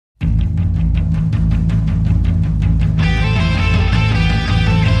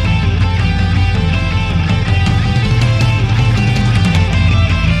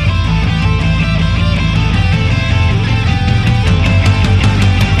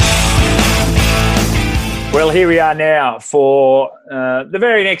Well, here we are now for the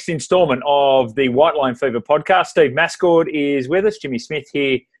very next instalment of the White Line Fever podcast. Steve Mascord is with us. Jimmy Smith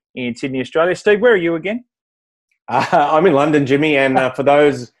here in Sydney, Australia. Steve, where are you again? I'm in London, Jimmy, and for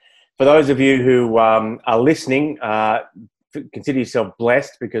those of you who are listening, consider yourself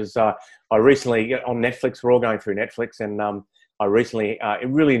blessed because I recently on Netflix. We're all going through Netflix, and I recently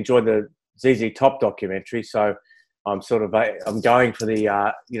really enjoyed the ZZ Top documentary. So I'm going for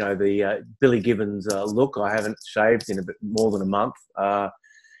the Billy Gibbons look. I haven't shaved in a bit more than a month,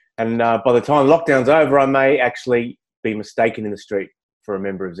 and by the time lockdown's over, I may actually be mistaken in the street for a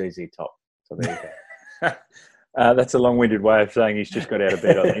member of ZZ Top. So there you go. That's a long-winded way of saying he's just got out of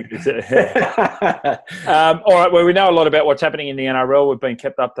bed, I think. All right, well, we know a lot about what's happening in the NRL. We've been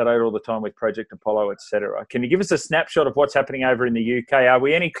kept up to date all the time with Project Apollo, etc. Can you give us a snapshot of what's happening over in the UK? Are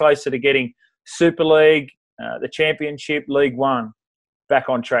we any closer to getting Super League, the Championship, League One back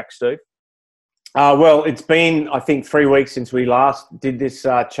on track, Steve? Well, it's been, I think, 3 weeks since we last did this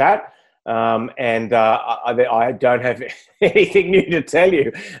chat. And I don't have anything new to tell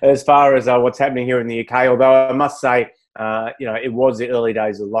you as far as what's happening here in the UK. Although I must say, it was the early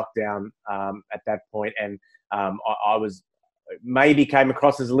days of lockdown at that point, and I was maybe came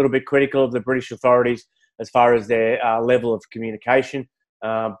across as a little bit critical of the British authorities as far as their level of communication.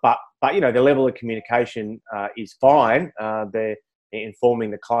 But the level of communication is fine. They're informing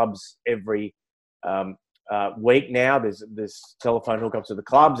the clubs every week now. There's telephone hookups to the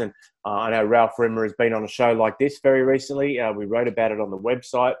clubs, and I know Ralph Rimmer has been on a show like this very recently. We wrote about it on the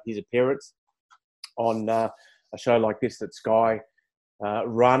website, his appearance on a show like this that Sky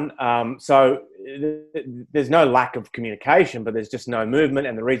run. So there's no lack of communication, but there's just no movement,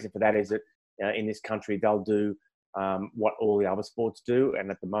 and the reason for that is that in this country they'll do what all the other sports do, and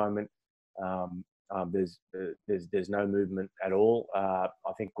at the moment there's no movement at all. I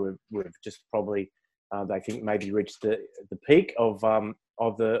think we've just probably they think maybe reached the peak of the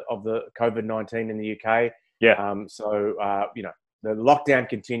COVID-19 in the UK. Yeah. The lockdown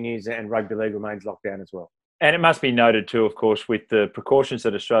continues, and rugby league remains locked down as well. And it must be noted too, of course, with the precautions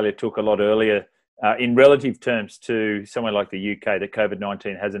that Australia took a lot earlier in relative terms to somewhere like the UK, that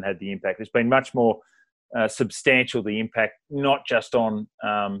COVID-19 hasn't had the impact. It's been much more substantial, the impact, not just on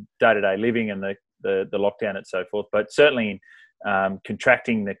day-to-day living and the lockdown and so forth, but certainly in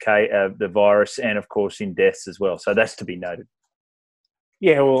contracting the virus, and of course in deaths as well. So that's to be noted.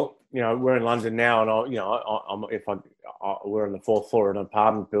 Yeah, well, we're in London now, and we're on the fourth floor of an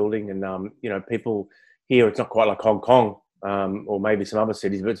apartment building, and people here, it's not quite like Hong Kong or maybe some other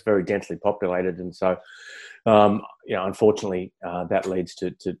cities, but it's very densely populated, and so unfortunately that leads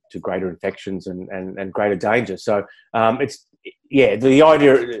to greater infections and greater danger. So the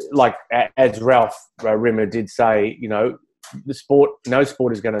idea, like as Ralph Rimmer did say, no sport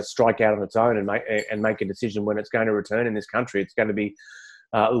is going to strike out on its own and make a decision when it's going to return in this country. It's going to be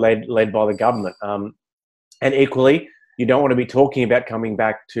led by the government. And equally, you don't want to be talking about coming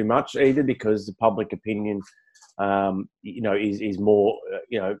back too much either, because the public opinion, is more,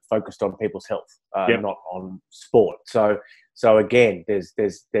 focused on people's health, not on sport. So again, there's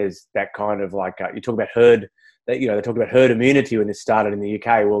that kind of like you talk about herd. They talk about herd immunity when this started in the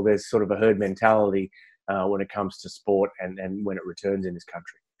UK. Well, there's sort of a herd mentality when it comes to sport and when it returns in this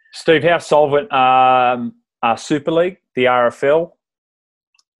country. Steve, how solvent are Super League, the RFL?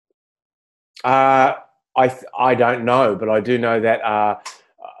 I don't know, but I do know that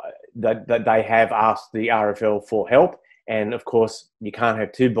that they have asked the RFL for help, and of course you can't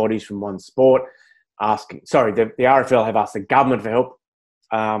have two bodies from one sport asking. Sorry, the RFL have asked the government for help.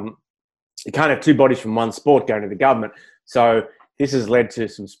 You can't have two bodies from one sport going to the government. So this has led to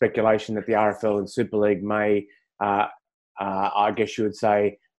some speculation that the RFL and Super League may, I guess you would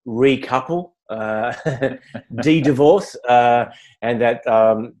say, recouple, de-divorce, and that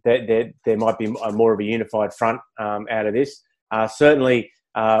there might be more of a unified front out of this. Certainly,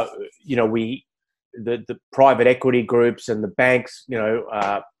 the private equity groups and the banks,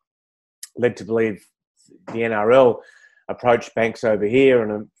 led to believe the NRL approached banks over here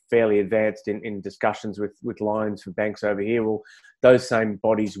and are fairly advanced in discussions with loans for banks over here. Well, those same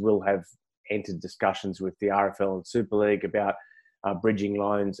bodies will have entered discussions with the RFL and Super League about bridging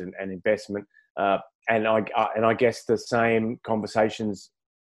loans and investment. And I guess the same conversations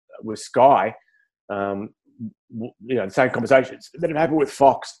with Sky, the same conversations that have happened with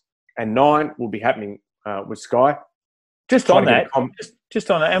Fox and Nine will be happening with Sky. Just on that, am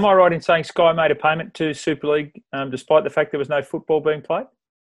I right in saying Sky made a payment to Super League despite the fact there was no football being played?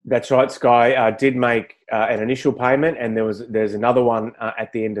 That's right. Sky did make an initial payment, and there's another one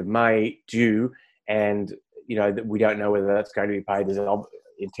at the end of May due, and we don't know whether that's going to be paid.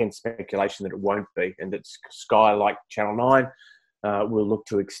 intense speculation that it won't be, and that Sky, like Channel 9, will look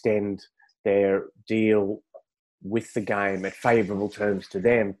to extend their deal with the game at favourable terms to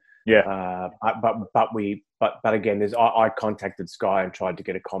them. Yeah. But again, I contacted Sky and tried to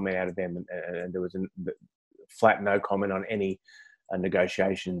get a comment out of them, and there was a flat no comment on any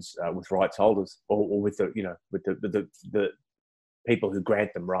negotiations with rights holders or with the people who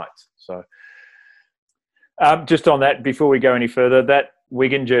grant them rights. So, just on that, before we go any further, that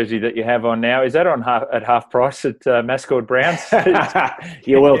Wigan jersey that you have on now, is that on at half price at Mascord Browns?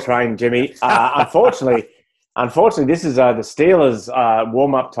 You're well trained, Jimmy. Unfortunately, this is the Steelers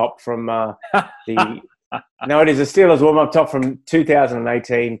warm-up top from the. No, it is a Steelers warm-up top from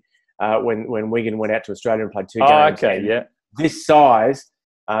 2018 when Wigan went out to Australia and played 2 games. Oh, okay, yeah. This size,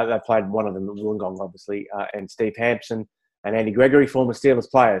 they played one of them, Wollongong, obviously, and Steve Hampson and Andy Gregory, former Steelers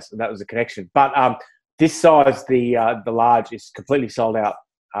players, and that was a connection. But this size, the large, is completely sold out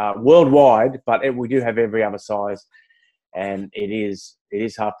worldwide, but we do have every other size, and it is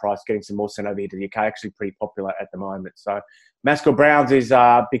half price. Getting some more sent over here to the UK, actually pretty popular at the moment. So Mascot Browns is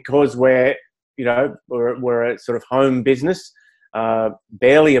because we're a sort of home business,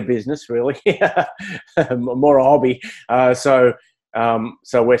 barely a business really, more a hobby. So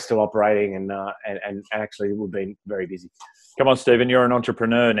we're still operating, and actually we've been very busy. Come on, Stephen, you're an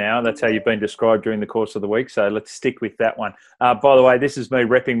entrepreneur now. That's how you've been described during the course of the week. So let's stick with that one. By the way, this is me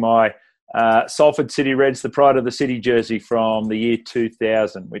repping my Salford City Reds, the Pride of the City jersey from the year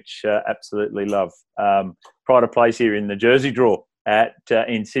 2000, which absolutely love. Pride of place here in the jersey drawer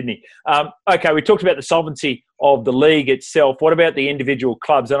in Sydney. Okay, we talked about the solvency of the league itself. What about the individual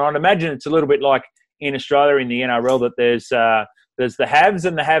clubs? And I'd imagine it's a little bit like in Australia in the NRL that there's the haves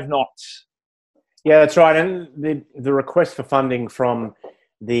and the have-nots. Yeah, that's right. And the request for funding from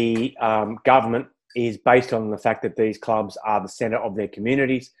the government is based on the fact that these clubs are the centre of their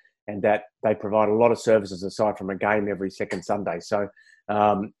communities and that they provide a lot of services aside from a game every second Sunday. So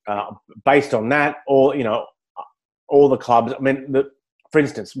based on that, all the clubs, I mean, for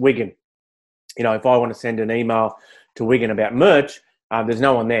instance, Wigan, if I want to send an email to Wigan about merch, there's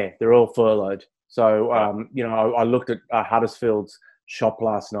no one there. They're all furloughed. So, I looked at Huddersfield's shop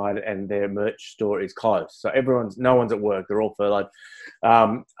last night and their merch store is closed. So no one's at work. They're all furloughed.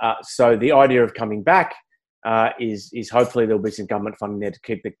 So the idea of coming back is hopefully there'll be some government funding there to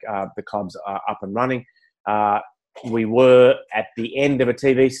keep the clubs up and running. We were at the end of a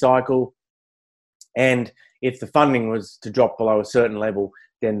TV cycle, and if the funding was to drop below a certain level,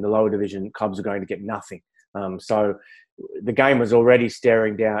 then the lower division clubs are going to get nothing. So the game was already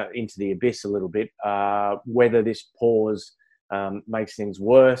staring down into the abyss a little bit. Whether this pause makes things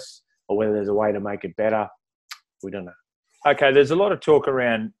worse or whether there's a way to make it better, we don't know. Okay, there's a lot of talk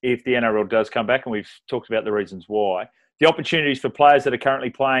around if the NRL does come back, and we've talked about the reasons why. The opportunities for players that are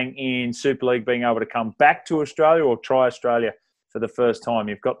currently playing in Super League being able to come back to Australia or try Australia for the first time.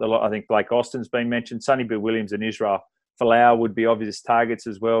 You've got I think Blake Austin's been mentioned, Sonny Bill Williams and Israel Folau would be obvious targets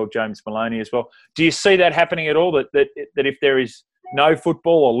as well, James Maloney as well. Do you see that happening at all, that if there is no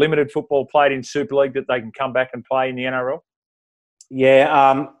football or limited football played in Super League, that they can come back and play in the NRL?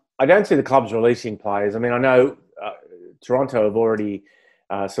 Yeah, I don't see the clubs releasing players. I mean, I know Toronto have already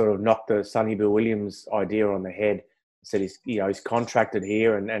sort of knocked the Sonny Bill Williams idea on the head. Said he's contracted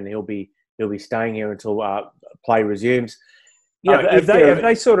here and he'll be staying here until play resumes. Have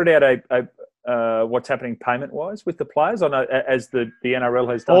they sorted out what's happening payment wise with the players? I know as the NRL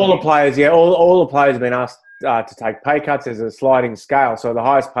has done. All the players have been asked to take pay cuts. There's a sliding scale, so the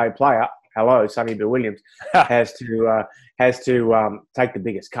highest paid player, Sonny Bill Williams, has to take the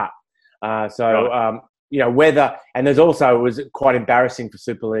biggest cut. Whether, and there's also, it was quite embarrassing for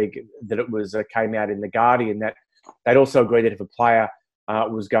Super League that it was came out in The Guardian that they'd also agreed that if a player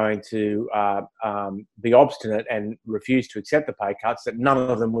was going to be obstinate and refuse to accept the pay cuts, that none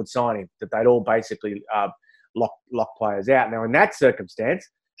of them would sign him, that they'd all basically lock players out. Now, in that circumstance,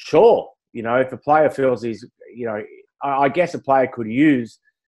 sure, if a player feels I guess a player could use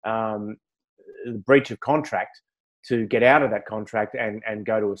the breach of contract to get out of that contract and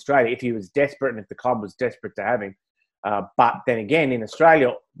go to Australia if he was desperate and if the club was desperate to have him. But then again, in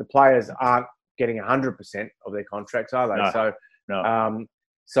Australia, the players aren't getting 100% of their contracts, are they? No.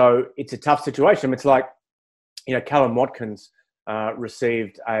 So it's a tough situation. It's like, Callum Watkins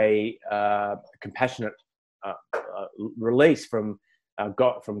received a compassionate release from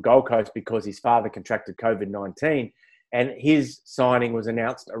Gold Coast because his father contracted COVID-19, and his signing was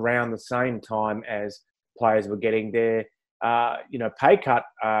announced around the same time as players were getting their, pay cut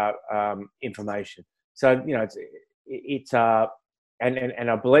information. So, and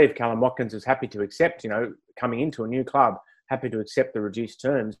I believe Callum Watkins was happy to accept, coming into a new club, happy to accept the reduced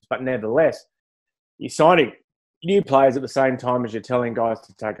terms. But nevertheless, you're signing new players at the same time as you're telling guys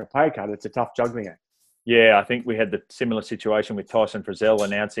to take a pay cut. It's a tough juggling act. Yeah, I think we had the similar situation with Tyson Frizzell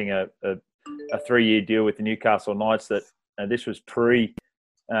announcing a 3-year deal with the Newcastle Knights. That this was pre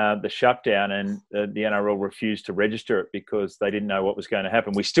the shutdown, and the NRL refused to register it because they didn't know what was going to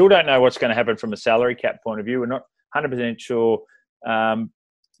happen. We still don't know what's going to happen from a salary cap point of view. We're not 100% sure.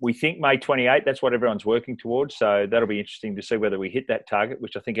 We think May 28th, that's what everyone's working towards. So that'll be interesting to see whether we hit that target,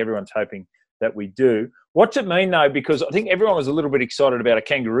 which I think everyone's hoping that we do. What's it mean, though? Because I think everyone was a little bit excited about a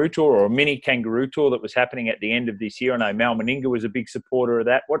kangaroo tour or a mini kangaroo tour that was happening at the end of this year. I know Mal Meninga was a big supporter of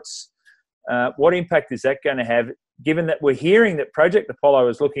that. What impact is that going to have, given that we're hearing that Project Apollo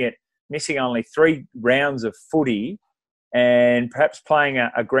is looking at missing only 3 rounds of footy and perhaps playing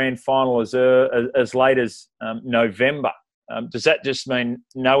a grand final as late as November? Does that just mean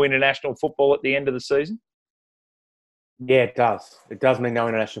no international football at the end of the season? Yeah, it does. It does mean no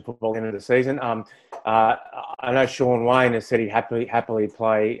international football at the end of the season. I know Sean Wayne has said he'd happily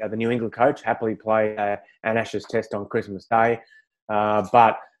play, the New England coach, happily play an Ashes test on Christmas Day. There's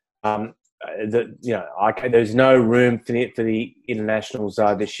no room for the internationals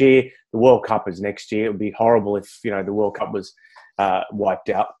this year. The World Cup is next year. It would be horrible if, the World Cup was wiped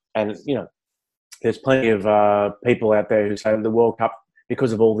out. And, there's plenty of people out there who say the World Cup,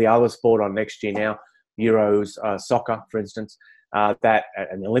 because of all the other sport on next year now, Euros, soccer, for instance, and the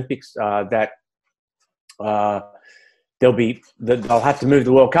Olympics, they'll have to move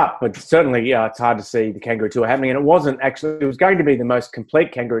the World Cup. But certainly it's hard to see the Kangaroo Tour happening. And it was going to be the most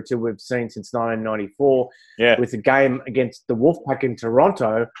complete Kangaroo Tour we've seen since 1994, with a game against the Wolfpack in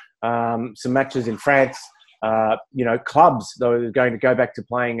Toronto, some matches in France, clubs. They were going to go back to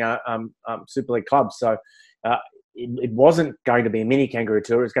playing Super League clubs. So it wasn't going to be a mini Kangaroo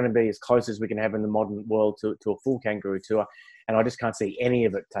Tour. It's going to be as close as we can have in the modern world to a full Kangaroo Tour. And I just can't see any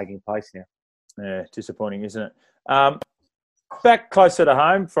of it taking place now. Yeah, disappointing, isn't it? Back closer to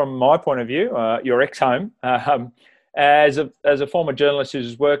home, from my point of view, your ex-home, as a former journalist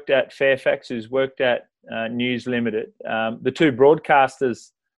who's worked at Fairfax, who's worked at News Limited, the two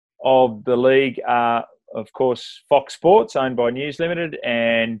broadcasters of the league are, of course, Fox Sports, owned by News Limited,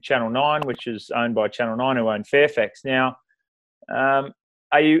 and Channel 9, which is owned by Channel 9, who own Fairfax. Now,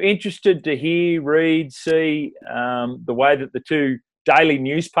 are you interested to hear, read, see the way that the two daily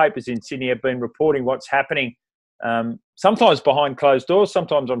newspapers in Sydney have been reporting what's happening, sometimes behind closed doors?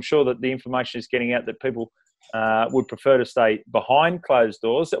 Sometimes I'm sure that the information is getting out that people would prefer to stay behind closed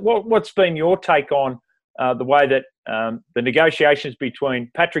doors. What's been your take on the way that the negotiations between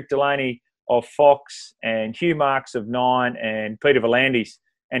Patrick Delaney of Fox and Hugh Marks of Nine and Peter V'landys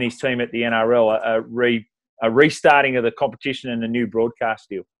and his team at the NRL a restarting of the competition and a new broadcast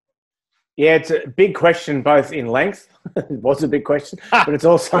deal? Yeah, it's a big question, both in length. It was a big question, but it's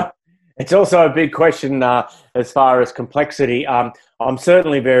also a big question as far as complexity. I'm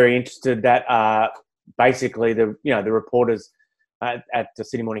certainly very interested that basically the reporters at the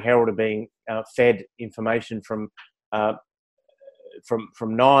Sydney Morning Herald are being fed information from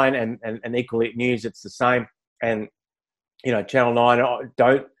Nine and equally at News. It's the same, and Channel 9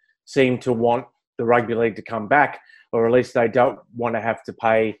 don't seem to want the rugby league to come back, or at least they don't want to have to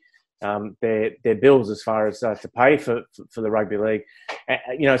pay their bills as far as to pay for the rugby league.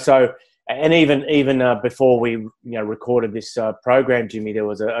 So, and even before we recorded this program, Jimmy, there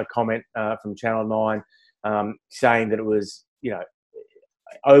was a comment from Channel 9 saying that it was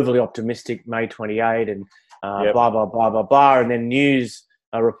overly optimistic, May 28, and blah blah blah blah blah, and then News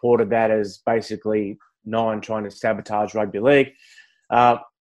reported that as basically Nine trying to sabotage rugby league.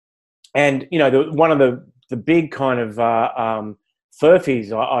 And one of the big kind of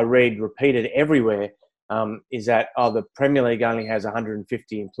furphies I read repeated everywhere is that the Premier League only has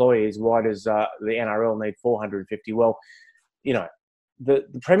 150 employees. Why does the NRL need 450? Well, the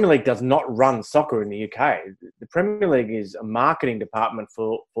Premier League does not run soccer in the UK. The Premier League is a marketing department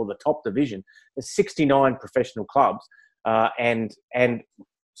for the top division. There's 69 professional clubs, and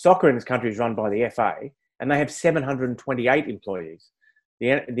soccer in this country is run by the FA, and they have 728 employees.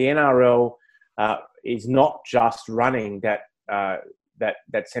 The NRL is not just running that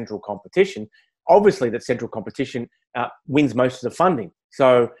central competition. Obviously, that central competition wins most of the funding.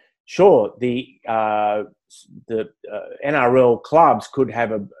 So, sure, the NRL clubs could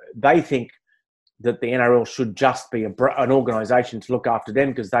have they think that the NRL should just be an organisation to look after them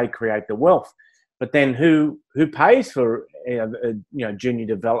because they create the wealth. But then who pays for junior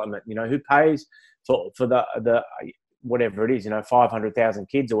development? Who pays for the whatever it is, 500,000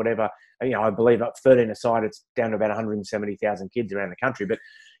 kids or whatever. I believe up 13 aside, it's down to about 170,000 kids around the country. But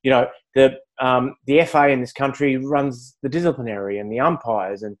the FA in this country runs the disciplinary and the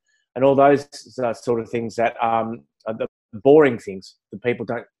umpires and all those sort of things that are the boring things that people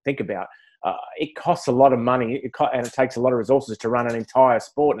don't think about. It costs a lot of money and it takes a lot of resources to run an entire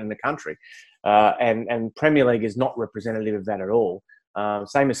sport in the country. And Premier League is not representative of that at all.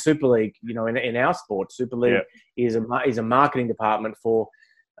 Same as Super League, in our sport, Super League is a marketing department for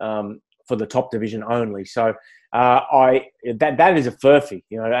the top division only. So that is a furphy,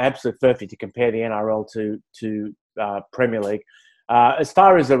 an absolute furphy to compare the NRL to Premier League. As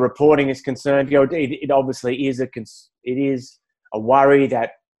far as the reporting is concerned, it obviously is a worry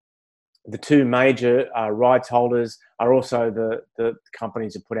that the two major rights holders are also the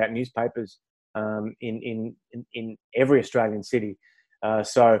companies that put out newspapers in every Australian city.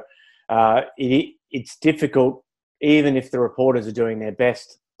 So it's difficult, even if the reporters are doing their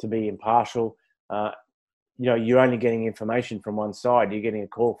best to be impartial. You're only getting information from one side. You're getting a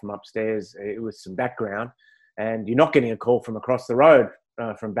call from upstairs with some background, and you're not getting a call from across the road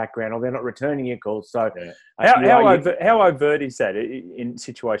from background, or they're not returning your calls. So, how overt is that in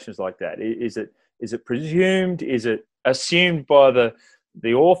situations like that? Is it presumed? Is it assumed by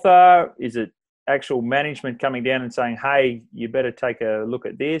the author? Is it actual management coming down and saying, "Hey, you better take a look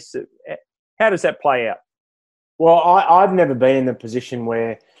at this"? How does that play out? Well, I've never been in the position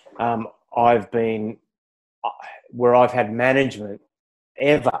where I've had management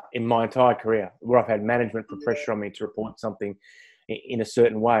ever in my entire career, where I've had management put pressure on me to report something in a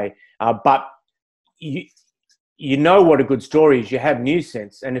certain way. But you know what a good story is. You have news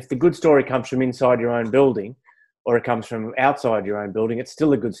sense. And if the good story comes from inside your own building or it comes from outside your own building, it's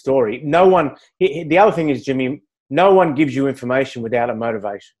still a good story. The other thing is, Jimmy, no one gives you information without a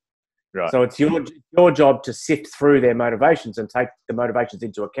motivation. Right. So it's your job to sift through their motivations and take the motivations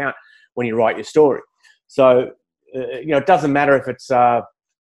into account when you write your story. So, it doesn't matter if it's a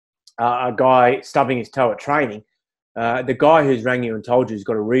guy stubbing his toe at training. The guy who's rang you and told you has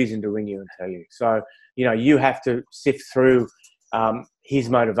got a reason to ring you and tell you. So, you have to sift through his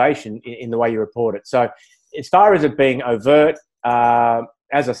motivation in the way you report it. So, as far as it being overt,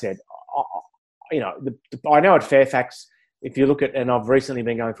 as I said, I know at Fairfax, if you look at, and I've recently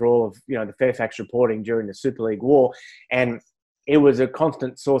been going through all of, the Fairfax reporting during the Super League war, and it was a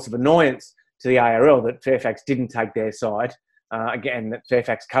constant source of annoyance to the ARL that Fairfax didn't take their side. Again, that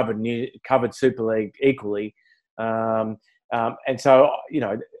Fairfax covered Super League equally. And so,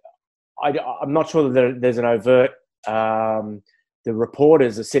 I'm not sure that there's an overt, the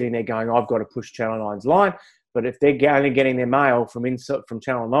reporters are sitting there going, I've got to push Channel 9's line. But if they're only getting their mail from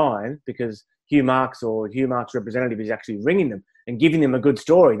Channel 9 because Hugh Marks or Hugh Marks' representative is actually ringing them and giving them a good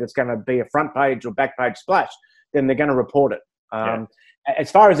story that's going to be a front page or back page splash, then they're going to report it.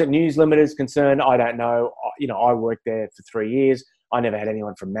 As far as the news limit is concerned, I don't know. I worked there for 3 years. I never had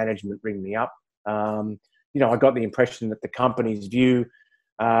anyone from management ring me up. I got the impression that the company's view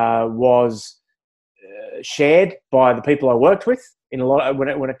was shared by the people I worked with in a lot when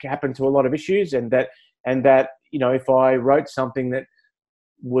it happened to a lot of issues, and that if I wrote something that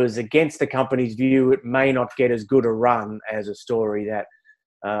was against the company's view, it may not get as good a run as a story that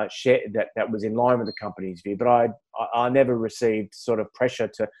was in line with the company's view. But I never received sort of pressure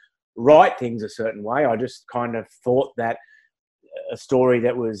to write things a certain way. I just kind of thought that a story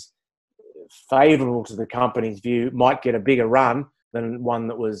that was favourable to the company's view might get a bigger run than one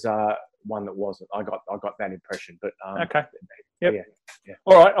that wasn't. I got that impression. But okay. Yep. Yeah.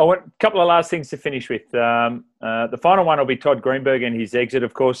 All right. I want a couple of last things to finish with. The final one will be Todd Greenberg and his exit.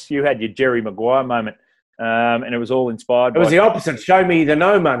 Of course, you had your Jerry Maguire moment, and it was all inspired. It was the opposite. Show me the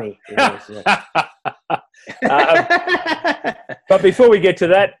no money. But before we get to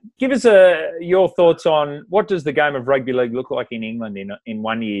that, give us your thoughts on what does the game of rugby league look like in England in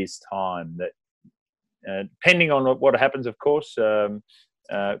 1 year's time? That depending on what happens, of course,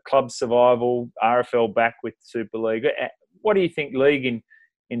 club survival, RFL back with Super League. What do you think league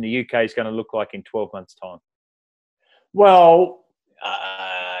in the UK is going to look like in 12 months' time? Well,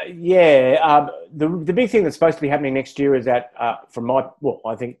 the big thing that's supposed to be happening next year is that, I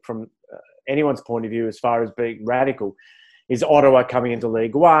think from anyone's point of view, as far as being radical, is Ottawa coming into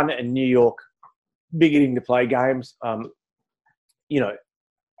League One and New York beginning to play games.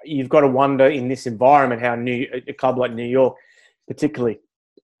 You've got to wonder in this environment how a club like New York, particularly,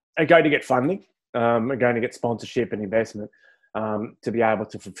 are going to get funding, are going to get sponsorship and investment to be able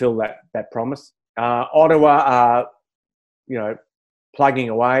to fulfil that promise. Ottawa are, plugging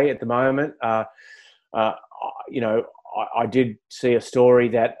away at the moment. I did see a story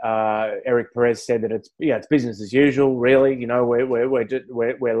that Eric Perez said that it's business as usual. Really,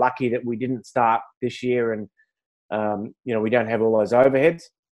 we're lucky that we didn't start this year, and we don't have all those overheads.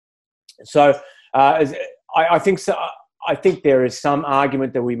 So I think so. I think there is some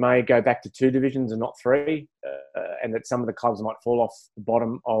argument that we may go back to 2 divisions and not 3, and that some of the clubs might fall off the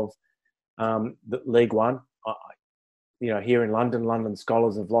bottom of the League One. Here in London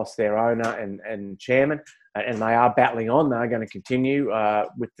Scholars have lost their owner and chairman, and they are battling on. They're going to continue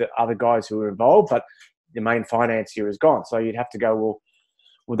with the other guys who are involved, but the main financier is gone. So you'd have to go, well,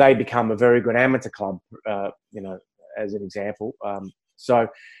 will they become a very good amateur club, as an example? So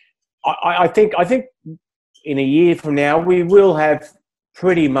I think in a year from now, we will have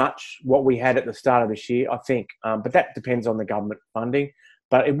pretty much what we had at the start of this year, I think. But that depends on the government funding.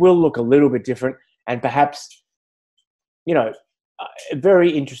 But it will look a little bit different. And perhaps, a very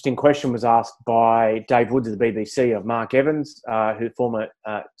interesting question was asked by Dave Woods of the BBC of Mark Evans, who former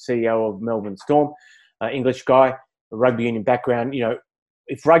CEO of Melbourne Storm, English guy, a rugby union background.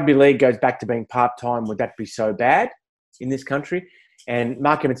 If rugby league goes back to being part-time, would that be so bad in this country? And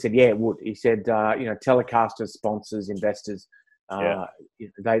Mark Evans said, yeah, it would. He said, telecasters, sponsors, investors,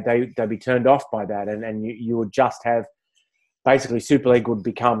 they'd be turned off by that. And you would just have, basically Super League would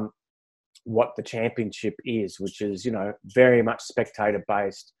become what the championship is, which is, very much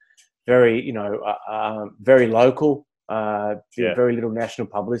spectator-based, very, very local, very little national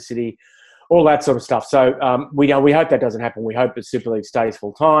publicity, all that sort of stuff. So we hope that doesn't happen. We hope that Super League stays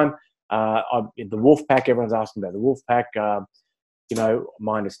full-time. The Wolfpack, everyone's asking about the Wolfpack.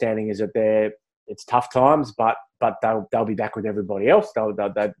 My understanding is that it's tough times, but they'll be back with everybody else.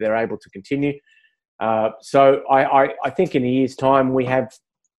 They're able to continue. So I think in a year's time we have,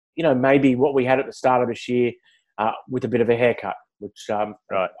 maybe what we had at the start of this year with a bit of a haircut, which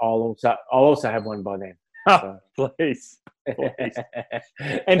right. I'll also have one by then. Oh, so. Please.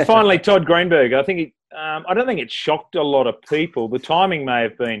 And finally, Todd Greenberg. I think I don't think it shocked a lot of people. The timing may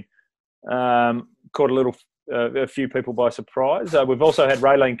have been caught a few people by surprise. We've also had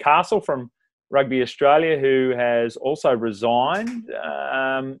Raylene Castle from Rugby Australia, who has also resigned.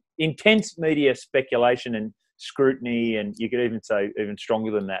 Intense media speculation and scrutiny, and you could even say even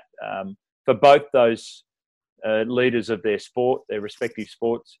stronger than that, for both those leaders of their respective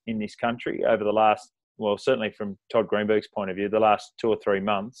sports in this country over the last, well, certainly from Todd Greenberg's point of view, the last 2 or 3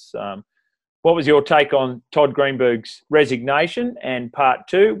 months. What was your take on Todd Greenberg's resignation? And part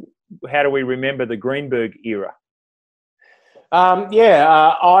 2, how do we remember the Greenberg era?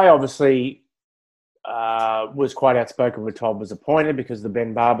 I obviously was quite outspoken when Todd was appointed because the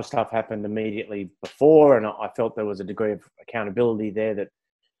Ben Barber stuff happened immediately before, and I felt there was a degree of accountability there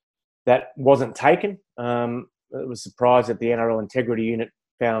that wasn't taken. It was surprised that the NRL Integrity Unit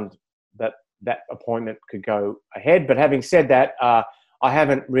found that appointment could go ahead. But having said that, I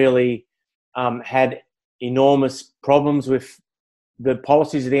haven't really had enormous problems with the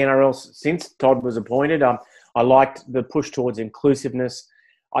policies of the NRL since Todd was appointed. I liked the push towards inclusiveness.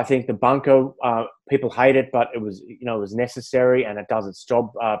 I think the bunker, people hate it, but it was necessary and it does its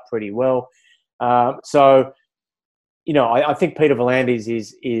job pretty well. I think Peter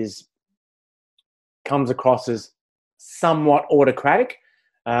V'landys comes across as somewhat autocratic,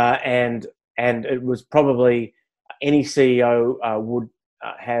 and it was probably any CEO would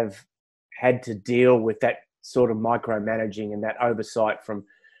have had to deal with that sort of micromanaging and that oversight from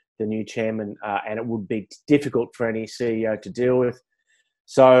the new chairman, and it would be difficult for any CEO to deal with.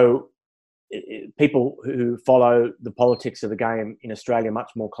 So people who follow the politics of the game in Australia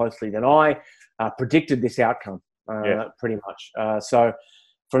much more closely than I predicted this outcome, pretty much. So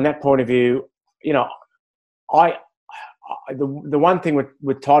from that point of view, the one thing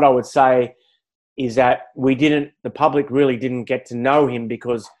with Todd I would say is that the public really didn't get to know him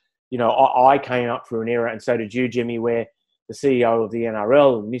because, I came up through an era, and so did you, Jimmy, where the CEO of the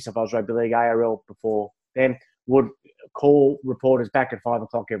NRL, New South Wales Rugby League, ARL before them, would call reporters back at 5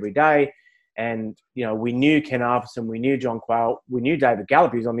 o'clock every day. And, we knew Ken Arvison, we knew John Quayle, we knew David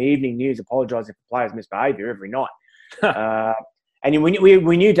Gallop. He was on the evening news apologising for players' misbehaviour every night. And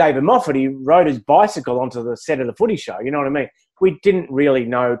we knew David Moffat. He rode his bicycle onto the set of the footy show. You know what I mean? We didn't really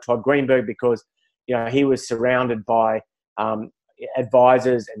know Todd Greenberg because, he was surrounded by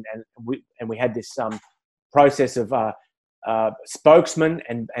advisors, and we had this process of spokesman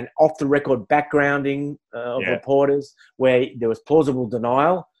and off-the-record backgrounding of reporters where there was plausible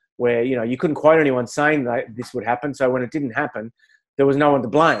denial, where, you couldn't quote anyone saying that this would happen. So when it didn't happen, there was no one to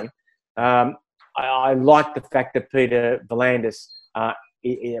blame. I like the fact that Peter V'landys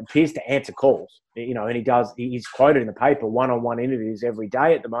appears to answer calls, and he's quoted in the paper one-on-one interviews every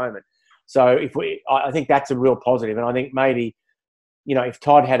day at the moment. So I think that's a real positive. And I think maybe, if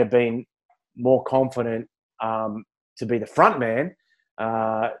Todd had been more confident to be the front man,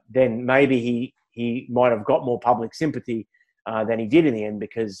 then maybe he might have got more public sympathy than he did in the end,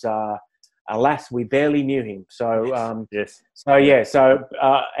 because alas, we barely knew him. So yes. So yeah. So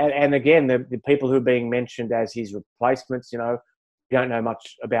and again, the people who are being mentioned as his replacements, don't know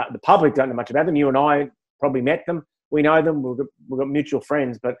much about, the public don't know much about them. You and I probably met them. We know them. We've got mutual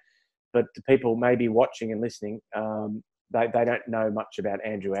friends, but the people maybe watching and listening, they don't know much about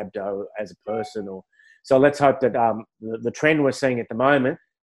Andrew Abdo as a person. So let's hope that the trend we're seeing at the moment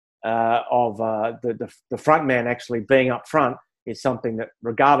of the front man actually being up front is something that,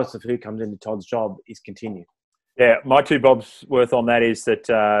 regardless of who comes into Todd's job, is continued. Yeah, my 2 bobs worth on that is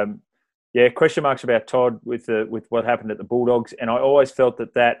that, question marks about Todd with what happened at the Bulldogs. And I always felt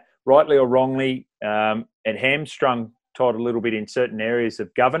that rightly or wrongly, it hamstrung Todd a little bit in certain areas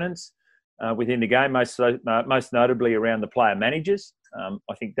of governance within the game, most notably around the player managers.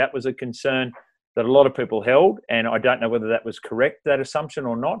 I think that was a concern that a lot of people held, and I don't know whether that was correct, that assumption,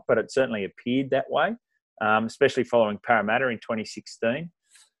 or not, but it certainly appeared that way, especially following Parramatta in 2016.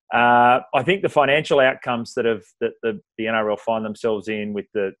 I think the financial outcomes that the NRL find themselves in with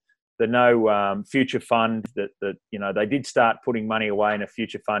the no future fund, that they did start putting money away in a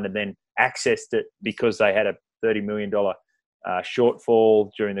future fund and then accessed it because they had a $30 million shortfall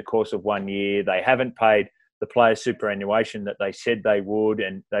during the course of 1 year. They haven't paid the players' superannuation that they said they would,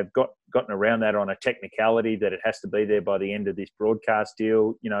 and they've gotten around that on a technicality that it has to be there by the end of this broadcast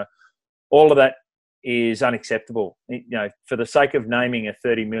deal. All of that is unacceptable. For the sake of naming a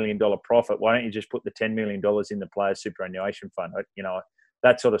 $30 million profit, why don't you just put the $10 million in the players' superannuation fund?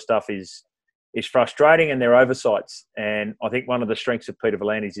 That sort of stuff is frustrating, and they're oversights. And I think one of the strengths of Peter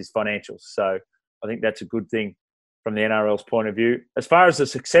V'landys is financials. So I think that's a good thing from the NRL's point of view. As far as the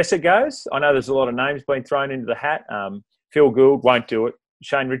successor goes, I know there's a lot of names being thrown into the hat. Phil Gould won't do it.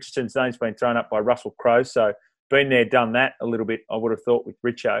 Shane Richardson's name's been thrown up by Russell Crowe. So been there, done that a little bit, I would have thought, with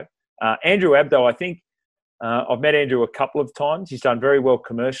Richo. Andrew Abdo, I think I've met Andrew a couple of times. He's done very well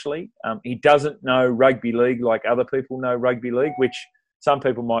commercially. He doesn't know rugby league like other people know rugby league, which some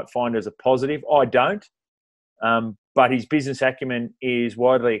people might find as a positive. I don't. But his business acumen is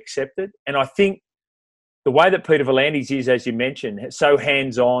widely accepted. And I think the way that Peter V'landys is, as you mentioned, so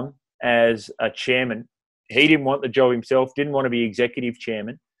hands-on as a chairman, he didn't want the job himself, didn't want to be executive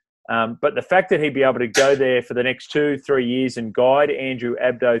chairman. But the fact that he'd be able to go there for the next 2-3 years and guide Andrew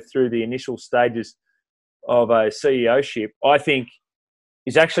Abdo through the initial stages of a CEOship, I think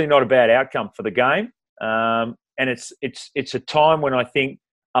is actually not a bad outcome for the game. And it's a time when I think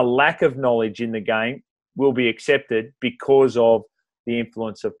a lack of knowledge in the game will be accepted because of the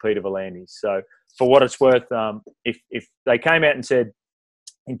influence of Peter V'landys. So for what it's worth, if they came out and said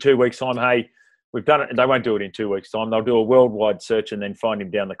in 2 weeks' time, hey, we've done it, they won't do it in 2 weeks' time. They'll do a worldwide search and then find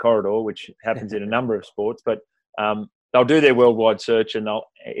him down the corridor, which happens in a number of sports. But they'll do their worldwide search, and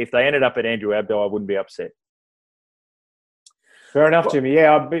if they ended up at Andrew Abdo, I wouldn't be upset. Fair enough, Jimmy.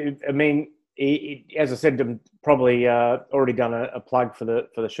 Yeah, I mean, as I said, I'm probably already done a plug for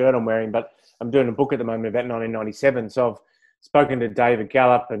the shirt I'm wearing, but I'm doing a book at the moment about 1997. So I've spoken to David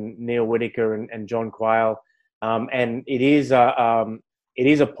Gallup and Neil Whitaker and John Quayle, and it is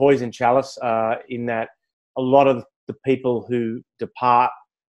a poison chalice in that a lot of the people who depart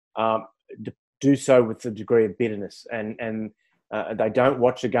do so with a degree of bitterness, and they don't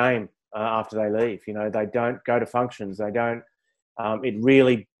watch a game after they leave. They don't go to functions. They don't.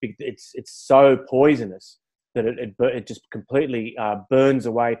 It's so poisonous that it just completely burns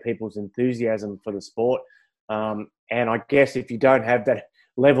away people's enthusiasm for the sport. And I guess if you don't have that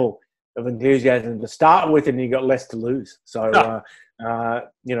level of enthusiasm to start with, and you've got less to lose. So,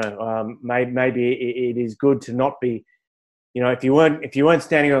 maybe it is good to not be, if you weren't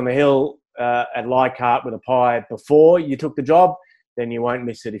standing on the hill at Leichhardt with a pie before you took the job, then you won't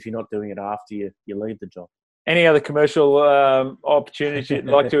miss it if you're not doing it after you leave the job. Any other commercial opportunities you'd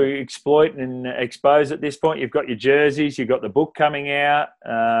like to exploit and expose at this point? You've got your jerseys, you've got the book coming out.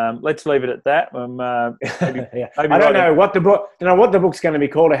 Let's leave it at that. Maybe I don't know what the book's going to be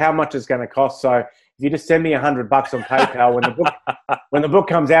called or how much it's going to cost. So if you just send me $100 on PayPal when the book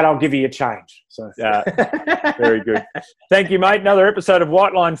comes out, I'll give you your change. So very good. Thank you, mate. Another episode of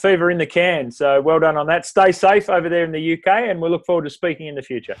White Line Fever in the can. So well done on that. Stay safe over there in the UK, and we'll look forward to speaking in the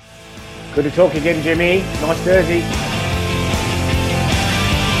future. Good to talk again, Jimmy. Nice jersey.